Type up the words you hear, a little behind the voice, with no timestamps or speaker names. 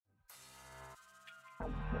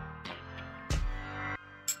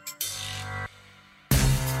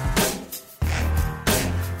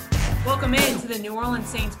Welcome into the New Orleans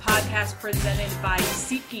Saints podcast presented by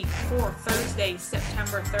SeatGeek for Thursday,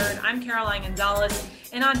 September 3rd. I'm Caroline Gonzalez,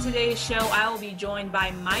 and on today's show, I will be joined by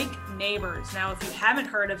Mike Neighbors. Now, if you haven't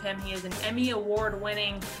heard of him, he is an Emmy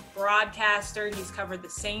Award-winning broadcaster. He's covered the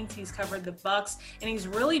Saints, he's covered the Bucs, and he's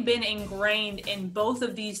really been ingrained in both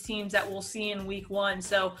of these teams that we'll see in Week 1.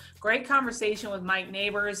 So, great conversation with Mike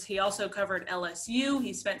Neighbors. He also covered LSU.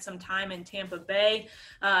 He spent some time in Tampa Bay.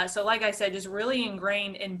 So, like I said, just really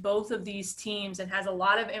ingrained in both of these teams and has a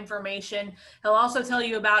lot of information. He'll also tell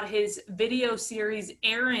you about his video series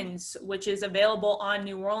Errands, which is available on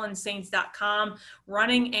NewOrleansSaints.com,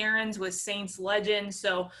 running errands with Saints legends.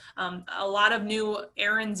 So a lot of new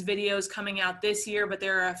errands videos coming out this year, but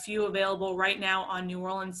there are a few available right now on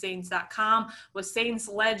NewOrleansSaints.com with Saints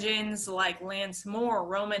legends like Lance Moore,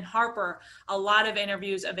 Roman Harper. A lot of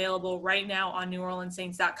interviews available right now on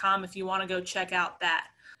NewOrleansSaints.com if you want to go check out that.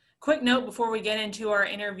 Quick note before we get into our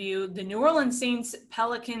interview, the New Orleans Saints,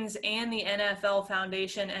 Pelicans, and the NFL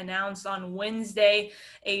Foundation announced on Wednesday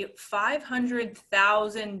a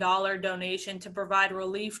 $500,000 donation to provide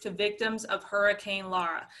relief to victims of Hurricane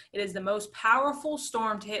Laura. It is the most powerful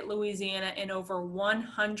storm to hit Louisiana in over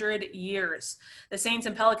 100 years. The Saints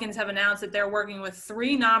and Pelicans have announced that they're working with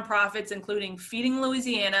 3 nonprofits, including Feeding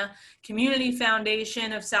Louisiana, Community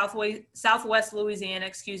Foundation of Southwest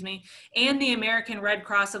Louisiana, and the American Red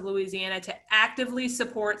Cross of Louisiana to actively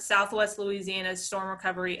support Southwest Louisiana's storm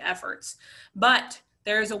recovery efforts. But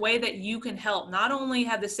there is a way that you can help. Not only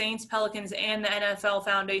have the Saints, Pelicans, and the NFL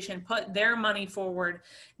Foundation put their money forward,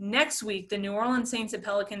 next week, the New Orleans Saints and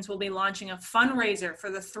Pelicans will be launching a fundraiser for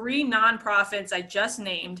the 3 nonprofits I just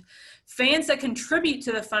named. Fans that contribute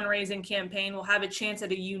to the fundraising campaign will have a chance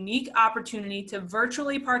at a unique opportunity to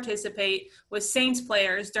virtually participate with Saints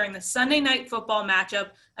players during the Sunday Night Football matchup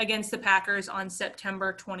against the Packers on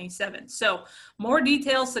September 27th. So more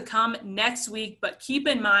details to come next week, but keep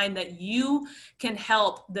in mind that you can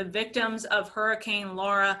help the victims of Hurricane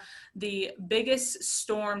Laura, the biggest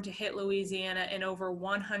storm to hit Louisiana in over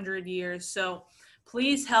 100 years. So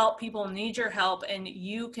please help. People need your help, and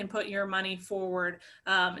you can put your money forward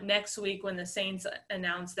next week when the Saints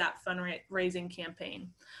announce that fundraising campaign.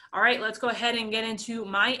 All right, let's go ahead and get into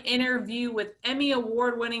my interview with Emmy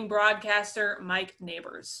Award-winning broadcaster Mike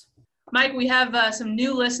Neighbors. Mike, we have some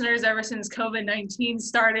new listeners ever since COVID-19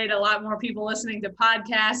 started, a lot more people listening to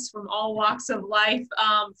podcasts from all walks of life.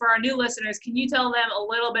 For our new listeners, can you tell them a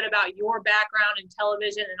little bit about your background in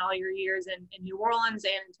television and all your years in New Orleans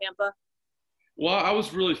and in Tampa? Well, I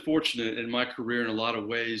was really fortunate in my career in a lot of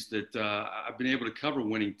ways that I've been able to cover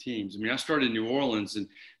winning teams. I mean, I started in New Orleans in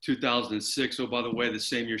 2006. Oh, by the way, the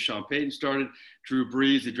same year Sean Payton started, Drew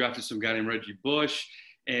Brees, they drafted some guy named Reggie Bush,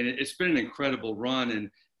 and it's been an incredible run. And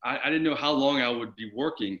I didn't know how long I would be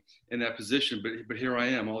working in that position, but here I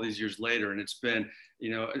am all these years later. And it's been,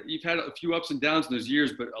 you've had a few ups and downs in those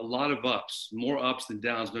years, but a lot of ups, more ups than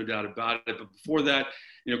downs, no doubt about it. But before that,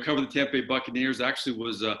 covered the Tampa Bay Buccaneers. Actually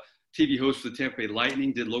was a TV host for the Tampa Bay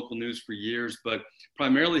Lightning, did local news for years, but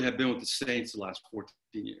primarily have been with the Saints the last 14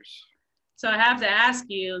 years. So I have to ask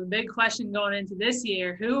you, the big question going into this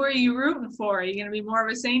year, who are you rooting for? Are you going to be more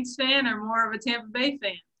of a Saints fan or more of a Tampa Bay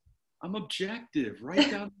fan? I'm objective, right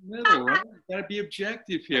down the middle, right? Got to be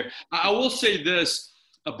objective here. I will say this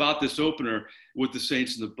about this opener with the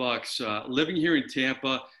Saints and the Bucs. Living here in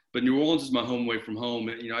Tampa, but New Orleans is my home away from home.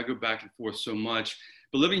 I go back and forth so much.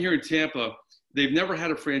 But living here in Tampa, they've never had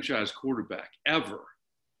a franchise quarterback, ever.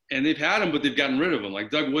 And they've had him, but they've gotten rid of him. Like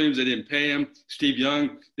Doug Williams, they didn't pay him. Steve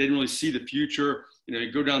Young, they didn't really see the future.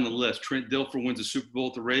 You go down the list. Trent Dilfer wins the Super Bowl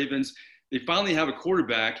with the Ravens. They finally have a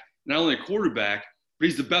quarterback, not only a quarterback, but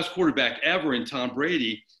he's the best quarterback ever in Tom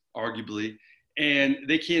Brady, arguably, and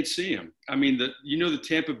they can't see him. I mean, the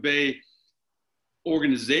Tampa Bay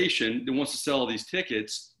organization that wants to sell all these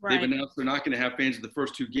tickets, right. They've announced they're not going to have fans in the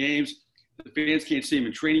first 2 games. The fans can't see him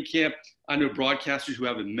in training camp. I know broadcasters who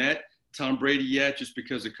haven't met Tom Brady yet just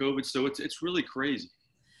because of COVID, so it's really crazy.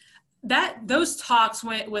 Those talks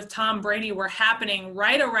with Tom Brady were happening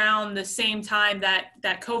right around the same time that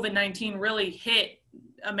COVID-19 really hit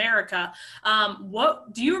America.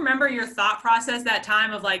 What do you remember your thought process that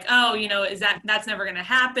time of like, that's never going to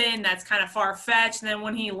happen. That's kind of far-fetched. And then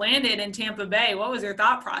when he landed in Tampa Bay, what was your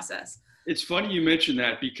thought process? It's funny you mentioned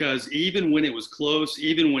that because even when it was close,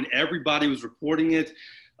 even when everybody was reporting it,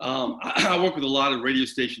 I work with a lot of radio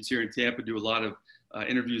stations here in Tampa, do a lot of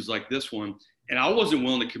interviews like this one. And I wasn't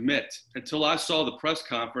willing to commit until I saw the press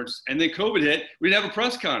conference, and then COVID hit. We didn't have a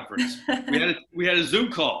press conference. We had a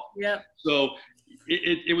Zoom call. Yeah. So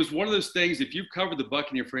it was one of those things. If you've covered the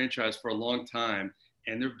Buccaneer franchise for a long time,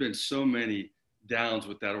 and there have been so many downs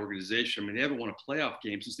with that organization. I mean, they haven't won a playoff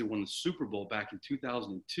game since they won the Super Bowl back in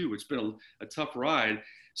 2002. It's been a tough ride.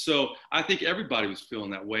 So I think everybody was feeling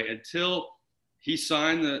that way until he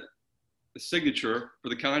signed the signature for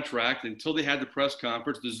the contract, until they had the press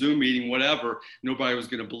conference, the Zoom meeting, whatever. Nobody was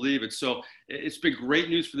going to believe it. So it's been great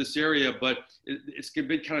news for this area, but it's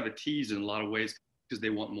been kind of a tease in a lot of ways because they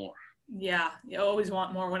want more. Yeah, you always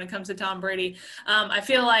want more when it comes to Tom Brady. I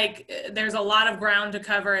feel like there's a lot of ground to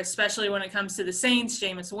cover, especially when it comes to the Saints,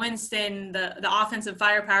 Jameis Winston, the offensive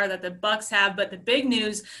firepower that the Bucs have. But the big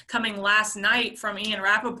news coming last night from Ian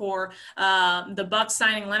Rappaport, the Bucs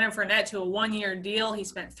signing Leonard Fournette to a 1-year deal. He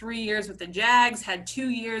spent 3 years with the Jags, had 2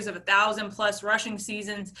 years of 1,000+ rushing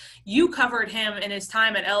seasons. You covered him in his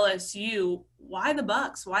time at LSU. Why the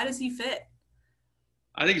Bucs? Why does he fit?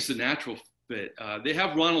 I think it's a natural fit. They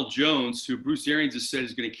have Ronald Jones, who Bruce Arians has said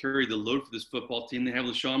is going to carry the load for this football team. They have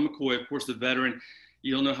LaShawn McCoy, of course, the veteran.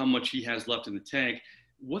 You don't know how much he has left in the tank.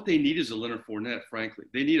 What they need is a Leonard Fournette, frankly.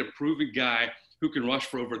 They need a proven guy who can rush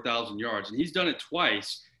for over 1,000 yards, and he's done it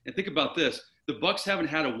twice. And think about this. The Bucs haven't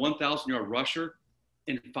had a 1,000-yard rusher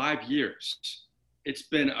in 5 years. It's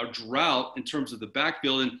been a drought in terms of the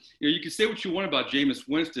backfield. And, you can say what you want about Jameis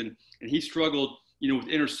Winston, and he struggled with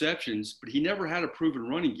interceptions, but he never had a proven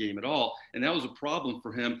running game at all. And that was a problem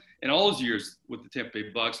for him in all his years with the Tampa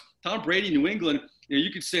Bay Bucs. Tom Brady, New England,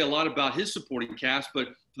 you could say a lot about his supporting cast, but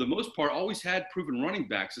for the most part, always had proven running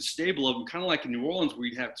backs, a stable of them, kind of like in New Orleans where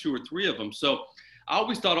you'd have 2 or 3 of them. So I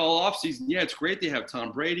always thought all offseason, yeah, it's great they have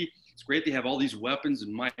Tom Brady. It's great they have all these weapons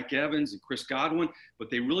and Mike Evans and Chris Godwin,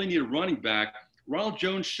 but they really need a running back. Ronald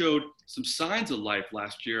Jones showed some signs of life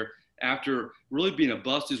last year after really being a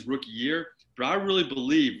bust his rookie year. But I really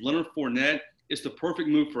believe Leonard Fournette is the perfect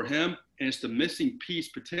move for him, and it's the missing piece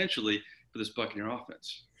potentially for this Buccaneer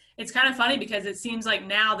offense. It's kind of funny because it seems like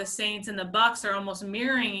now the Saints and the Bucs are almost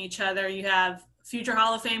mirroring each other. You have future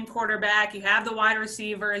Hall of Fame quarterback, you have the wide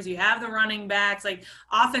receivers, you have the running backs. Like,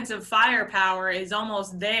 offensive firepower is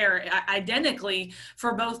almost there identically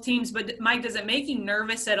for both teams. But Mike, does it make you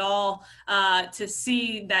nervous at all to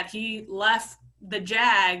see that he left the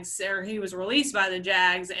Jags, or he was released by the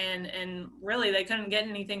Jags, and really they couldn't get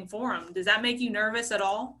anything for him? Does that make you nervous at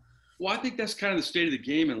all? Well, I think that's kind of the state of the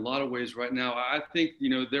game in a lot of ways right now. I think,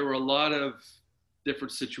 there were a lot of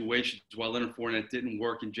different situations why Leonard Fournette didn't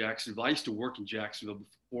work in Jacksonville. I used to work in Jacksonville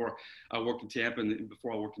before I worked in Tampa and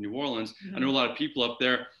before I worked in New Orleans. Mm-hmm. I know a lot of people up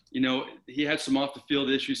there. He had some off the field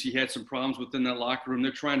issues. He had some problems within that locker room.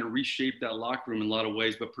 They're trying to reshape that locker room in a lot of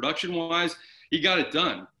ways, but production-wise, he got it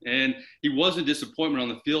done. And he was a disappointment on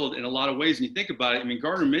the field in a lot of ways. And you think about it,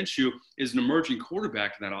 Gardner Minshew is an emerging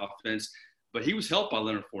quarterback in that offense, but he was helped by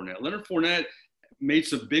Leonard Fournette. Leonard Fournette made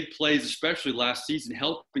some big plays, especially last season,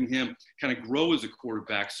 helping him kind of grow as a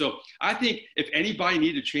quarterback. So I think if anybody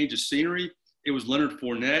needed to change the scenery, it was Leonard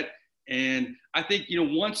Fournette. And I think,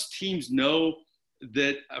 once teams know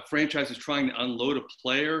that a franchise is trying to unload a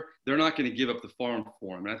player, they're not going to give up the farm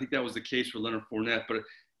for him. And I think that was the case for Leonard Fournette. But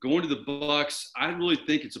going to the Bucs, I really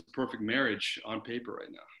think it's a perfect marriage on paper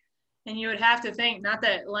right now. And you would have to think, not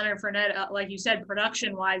that Leonard Fournette, like you said,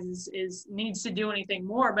 production-wise is needs to do anything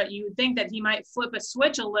more, but you would think that he might flip a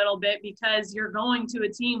switch a little bit because you're going to a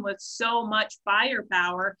team with so much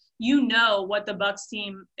firepower. You know what the Bucs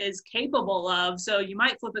team is capable of, so you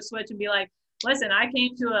might flip a switch and be like, listen, I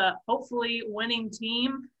came to a hopefully winning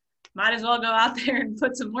team. Might as well go out there and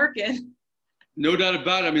put some work in. No doubt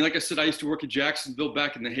about it. Like I said, I used to work in Jacksonville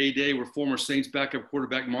back in the heyday where former Saints backup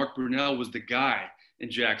quarterback Mark Brunell was the guy in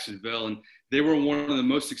Jacksonville. And they were one of the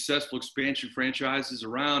most successful expansion franchises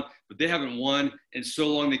around, but they haven't won in so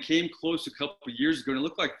long. They came close a couple of years ago, and it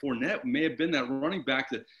looked like Fournette may have been that running back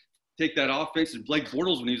to take that offense, and Blake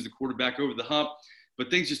Bortles when he was the quarterback over the hump, but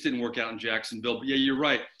things just didn't work out in Jacksonville. But yeah, you're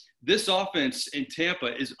right. This offense in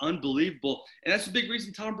Tampa is unbelievable, and that's a big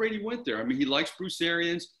reason Tom Brady went there. He likes Bruce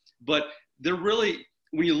Arians, but they're really,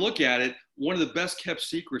 when you look at it, one of the best kept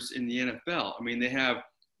secrets in the NFL. They have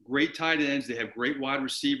great tight ends. They have great wide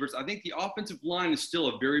receivers. I think the offensive line is still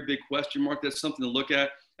a very big question mark. That's something to look at.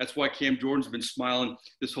 That's why Cam Jordan's been smiling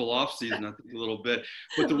this whole offseason, I think, a little bit.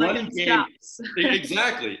 But the running game,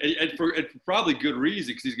 exactly, and for probably good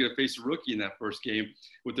reason, because he's going to face a rookie in that first game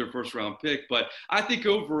with their first-round pick. But I think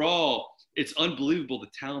overall, it's unbelievable the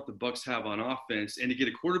talent the Bucs have on offense. And to get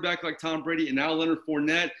a quarterback like Tom Brady and now Leonard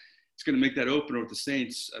Fournette, it's going to make that opener with the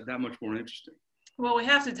Saints that much more interesting. Well, we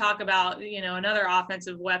have to talk about, another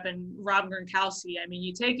offensive weapon, Rob Gronkowski. I mean,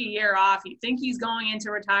 you take a year off, you think he's going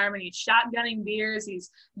into retirement, he's shotgunning beers,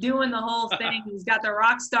 he's doing the whole thing, he's got the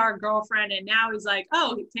rock star girlfriend, and now he's like,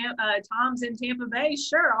 oh, Tom's in Tampa Bay,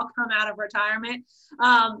 sure, I'll come out of retirement.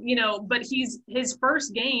 But his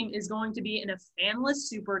first game is going to be in a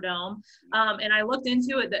fanless Superdome. And I looked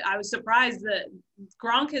into it, that I was surprised that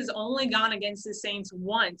Gronk has only gone against the Saints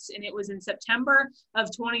once, and it was in September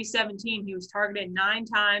of 2017. He was targeted 9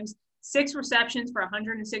 times, 6 receptions for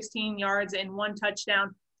 116 yards and 1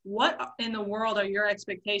 touchdown. What in the world are your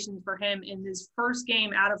expectations for him in his first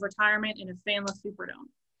game out of retirement in a fanless Superdome?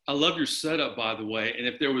 I love your setup, by the way. And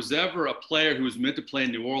if there was ever a player who was meant to play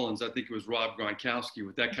in New Orleans, I think it was Rob Gronkowski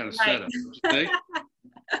with that kind of setup. Don't you think?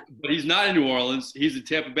 But he's not in New Orleans. He's in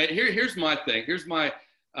Tampa Bay. Here's my thing. Here's my,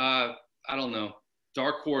 I don't know,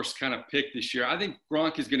 dark horse kind of pick this year. I think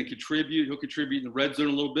Gronk is going to contribute. He'll contribute in the red zone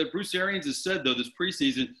a little bit. Bruce Arians has said, though, this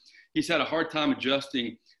preseason, he's had a hard time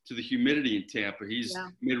adjusting to the humidity in Tampa. He's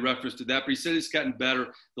made reference to that, but he said it's gotten better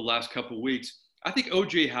the last couple of weeks. I think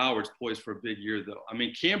O.J. Howard's poised for a big year, though. I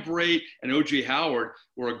mean, Cam Brate and O.J. Howard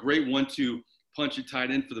were a great 1-2 punch and tight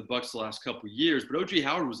end for the Bucs the last couple of years, but O.J.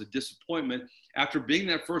 Howard was a disappointment. After being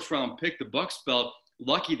that first-round pick, the Bucs felt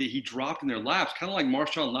lucky that he dropped in their laps, kind of like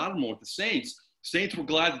Marshawn Lattimore with the Saints. Saints were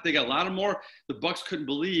glad that they got Lattimore. The Bucs couldn't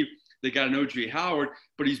believe they got an O.J. Howard,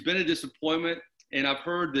 but he's been a disappointment. And I've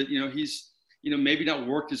heard that, he's, maybe not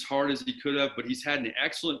worked as hard as he could have, but he's had an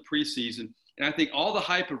excellent preseason. And I think all the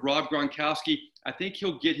hype of Rob Gronkowski, I think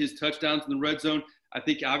he'll get his touchdowns in the red zone. I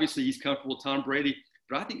think obviously he's comfortable with Tom Brady,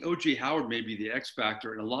 but I think O.J. Howard may be the X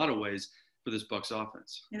factor in a lot of ways for this Bucs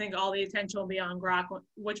offense. I think all the attention will be on Gronk,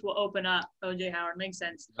 which will open up O.J. Howard. Makes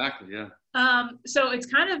sense. Exactly, yeah. So it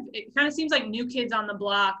kind of seems like new kids on the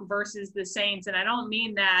block versus the Saints, and I don't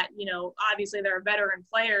mean that, obviously there are veteran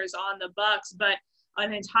players on the Bucs, but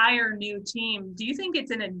an entire new team. Do you think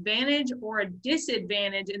it's an advantage or a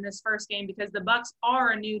disadvantage in this first game, because the Bucs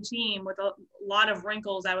are a new team with a lot of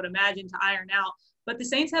wrinkles, I would imagine, to iron out, but the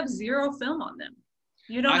Saints have 0 film on them?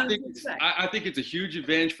 You don't know what to expect. I think it's a huge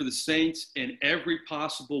advantage for the Saints in every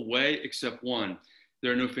possible way except one.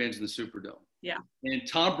 There are no fans in the Superdome. Yeah. And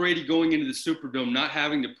Tom Brady going into the Superdome, not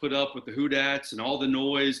having to put up with the hoodats and all the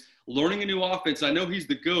noise, learning a new offense. I know he's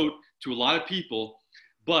the GOAT to a lot of people,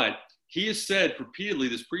 but he has said repeatedly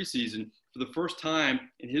this preseason, for the first time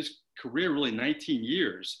in his career, really 19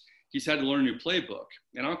 years, he's had to learn a new playbook.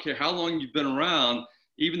 And I don't care how long you've been around,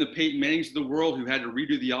 even the Peyton Mannings of the world who had to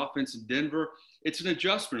redo the offense in Denver, it's an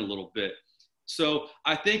adjustment a little bit. So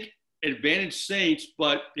I think advantage Saints,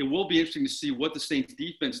 but it will be interesting to see what the Saints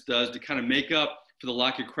defense does to kind of make up for the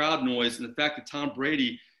lack of crowd noise and the fact that Tom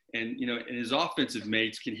Brady and his offensive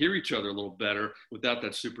mates can hear each other a little better without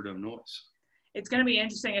that Superdome noise. It's going to be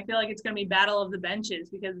interesting. I feel like it's going to be battle of the benches,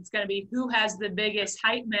 because it's going to be who has the biggest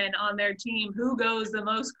hype men on their team, who goes the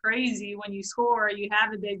most crazy when you score, you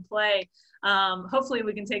have a big play. Hopefully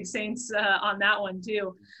we can take Saints on that one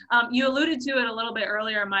too. You alluded to it a little bit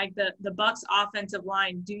earlier, Mike, the Bucs offensive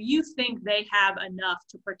line. Do you think they have enough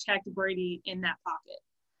to protect Brady in that pocket?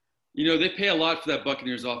 They pay a lot for that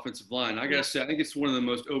Buccaneers offensive line. I got to say, I think it's one of the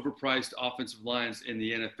most overpriced offensive lines in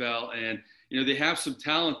the NFL. And, they have some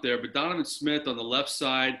talent there, but Donovan Smith on the left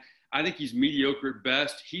side, I think he's mediocre at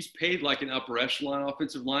best. He's paid like an upper echelon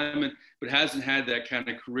offensive lineman, but hasn't had that kind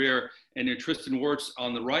of career. And then Tristan Wirfs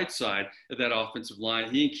on the right side of that offensive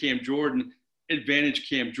line, he and Cam Jordan advantage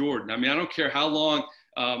Cam Jordan. I mean, I don't care how long,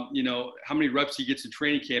 how many reps he gets in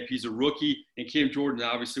training camp. He's a rookie, and Cam Jordan,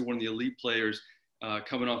 obviously one of the elite players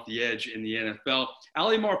coming off the edge in the NFL.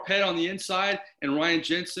 Ali Marpet on the inside and Ryan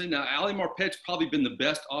Jensen. Now, Ali Marpet's probably been the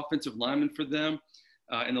best offensive lineman for them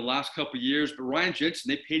in the last couple of years. But Ryan Jensen,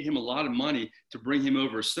 they paid him a lot of money to bring him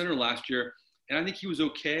over as center last year. And I think he was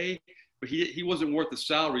okay, but he wasn't worth the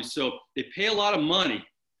salary. So they pay a lot of money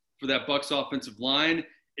for that Bucs offensive line.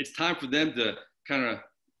 It's time for them to kind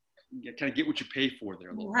of get what you pay for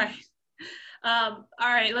there a little bit. Right. All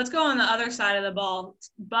right, let's go on the other side of the ball.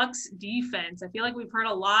 Bucs defense. I feel like we've heard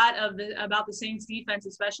a lot about the Saints defense,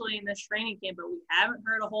 especially in this training camp, but we haven't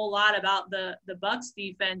heard a whole lot about the Bucs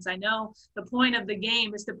defense. I know the point of the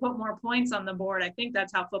game is to put more points on the board. I think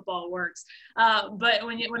that's how football works. But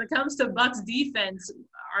when it comes to Bucs defense,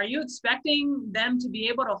 are you expecting them to be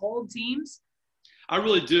able to hold teams? I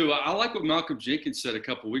really do. I like what Malcolm Jenkins said a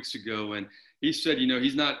couple of weeks ago, and he said,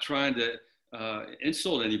 he's not trying to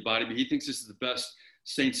insult anybody, but he thinks this is the best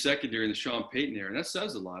Saints secondary in the Sean Payton era. And that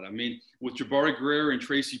says a lot. I mean, with Jabari Greer and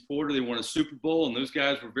Tracy Porter, they won a Super Bowl, and those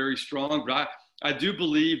guys were very strong. But I do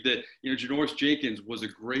believe that, Janoris Jenkins was a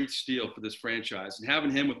great steal for this franchise. And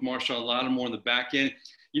having him with Marshawn Lattimore on the back end,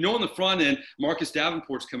 On the front end, Marcus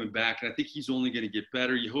Davenport's coming back, and I think he's only going to get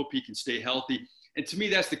better. You hope he can stay healthy. And to me,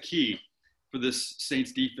 that's the key for this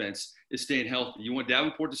Saints defense, is staying healthy. You want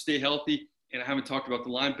Davenport to stay healthy, and I haven't talked about the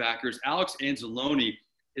linebackers. Alex Anzalone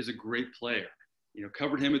is a great player.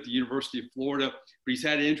 Covered him at the University of Florida, but he's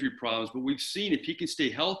had injury problems. But we've seen if he can stay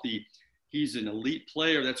healthy, he's an elite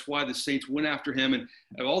player. That's why the Saints went after him. And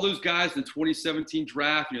all those guys in the 2017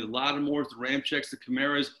 draft, the Lattimores, the Ramczyks, the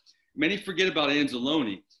Kamaras, many forget about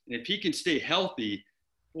Anzalone. And if he can stay healthy,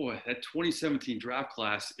 boy, that 2017 draft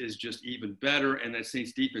class is just even better, and that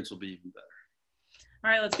Saints defense will be even better. All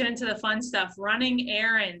right, let's get into the fun stuff. Running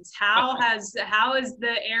errands. How is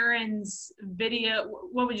the errands video?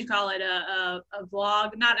 What would you call it? A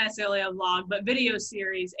vlog? Not necessarily a vlog, but video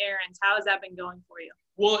series. Errands. How has that been going for you?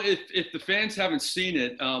 Well, if the fans haven't seen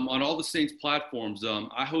it, on all the Saints platforms,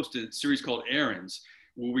 I host a series called Errands,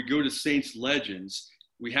 where we go to Saints legends.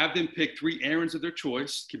 We have them pick 3 errands of their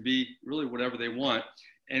choice. Could be really whatever they want,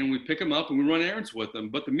 and we pick them up and we run errands with them.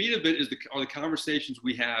 But the meat of it are the conversations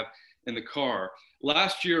we have in the car.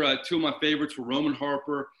 Last year, 2 of my favorites were Roman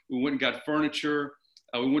Harper. We went and got furniture.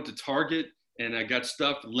 We went to Target and I got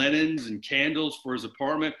stuff, linens and candles for his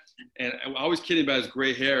apartment. And I was kidding about his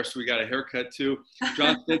gray hair, so we got a haircut too.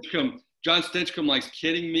 John Stinchcomb likes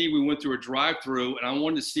kidding me. We went through a drive-through, and I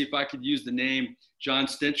wanted to see if I could use the name John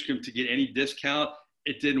Stinchcomb to get any discount.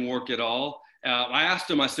 It didn't work at all. I asked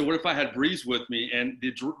him, I said, what if I had Brees with me? And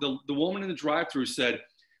the woman in the drive-through said,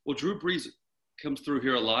 well, Drew Brees comes through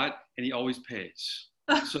here a lot, and he always pays.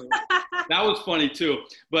 So that was funny too.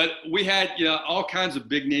 But we had all kinds of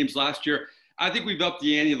big names last year. I think we've upped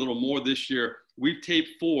the ante a little more this year. We've taped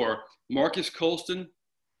 4. Marcus Colston,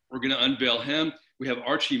 we're going to unveil him. We have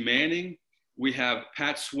Archie Manning. We have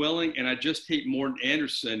Pat Swilling. And I just taped Morten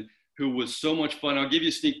Anderson, who was so much fun. I'll give you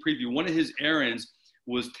a sneak preview. One of his errands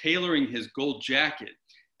was tailoring his gold jacket.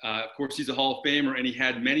 Of course, he's a Hall of Famer, and he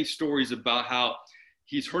had many stories about how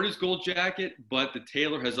he's hurt his gold jacket, but the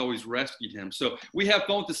tailor has always rescued him. So we have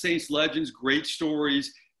fun with the Saints legends, great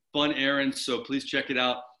stories, fun errands. So please check it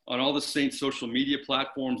out on all the Saints social media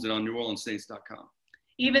platforms and on NewOrleansSaints.com.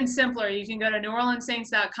 Even simpler, you can go to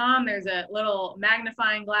NewOrleansSaints.com. There's a little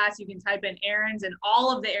magnifying glass. You can type in errands, and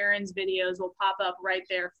all of the errands videos will pop up right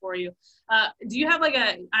there for you. Do you have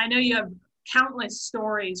I know you have countless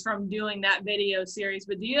stories from doing that video series,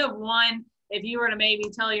 but do you have one, if you were to maybe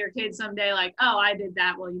tell your kids someday, like, oh, I did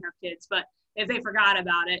that? Well, you have kids, but if they forgot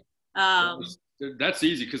about it. That's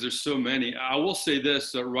easy because there's so many. I will say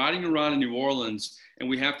this, riding around in New Orleans, and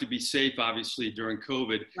we have to be safe, obviously, during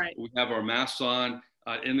COVID. Right. We have our masks on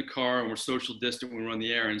in the car, and we're social distant when we run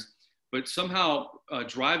the errands. But somehow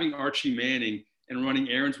driving Archie Manning and running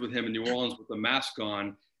errands with him in New Orleans with a mask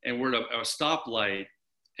on, and we're at a stoplight,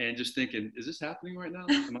 and just thinking, is this happening right now?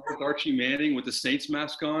 Am I with Archie Manning with the Saints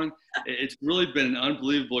mask on? It's really been an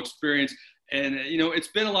unbelievable experience. And, it's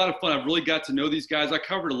been a lot of fun. I've really got to know these guys. I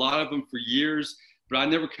covered a lot of them for years, but I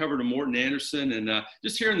never covered a Morten Anderson. And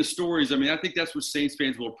just hearing the stories, I think that's what Saints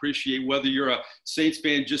fans will appreciate, whether you're a Saints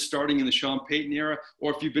fan just starting in the Sean Payton era,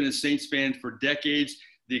 or if you've been a Saints fan for decades,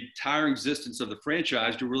 the entire existence of the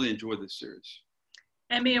franchise, you'll really enjoy this series.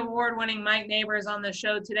 Emmy Award-winning Mike Neighbors on the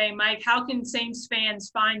show today. Mike, how can Saints fans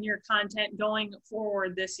find your content going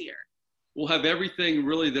forward this year? We'll have everything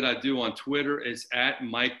really that I do on Twitter. It's at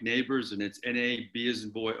Mike Neighbors, and it's N-A-B as in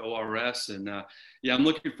boy, O-R-S. And I'm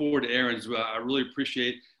looking forward to errands. I really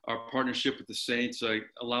appreciate our partnership with the Saints,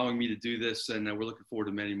 allowing me to do this, and we're looking forward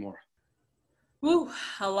to many more. Woo,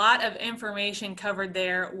 a lot of information covered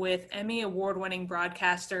there with Emmy Award-winning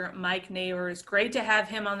broadcaster Mike Neighbors. Great to have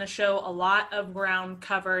him on the show. A lot of ground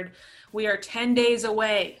covered. We are 10 days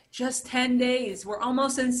away, just 10 days. We're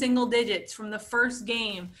almost in single digits from the first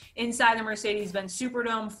game inside the Mercedes-Benz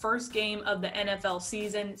Superdome, first game of the NFL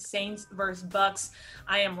season, Saints versus Bucks.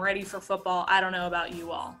 I am ready for football. I don't know about you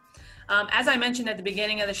all. As I mentioned at the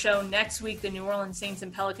beginning of the show, next week the New Orleans Saints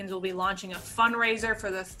and Pelicans will be launching a fundraiser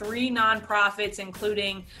for the 3 nonprofits,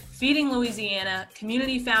 including Feeding Louisiana,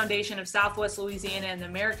 Community Foundation of Southwest Louisiana, and the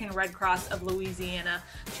American Red Cross of Louisiana,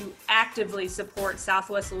 to actively support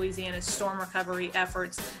Southwest Louisiana's storm recovery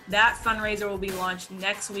efforts. That fundraiser will be launched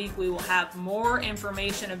next week. We will have more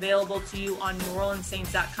information available to you on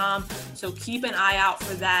NewOrleansSaints.com, so keep an eye out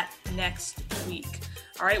for that next week.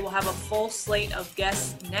 All right, we'll have a full slate of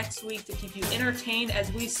guests next week to keep you entertained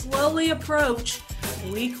as we slowly approach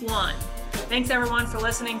week 1. Thanks, everyone, for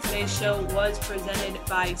listening. Today's show was presented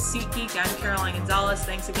by SeatGeek. I'm Caroline Gonzalez.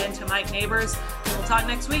 Thanks again to Mike Neighbors. We'll talk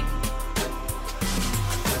next week.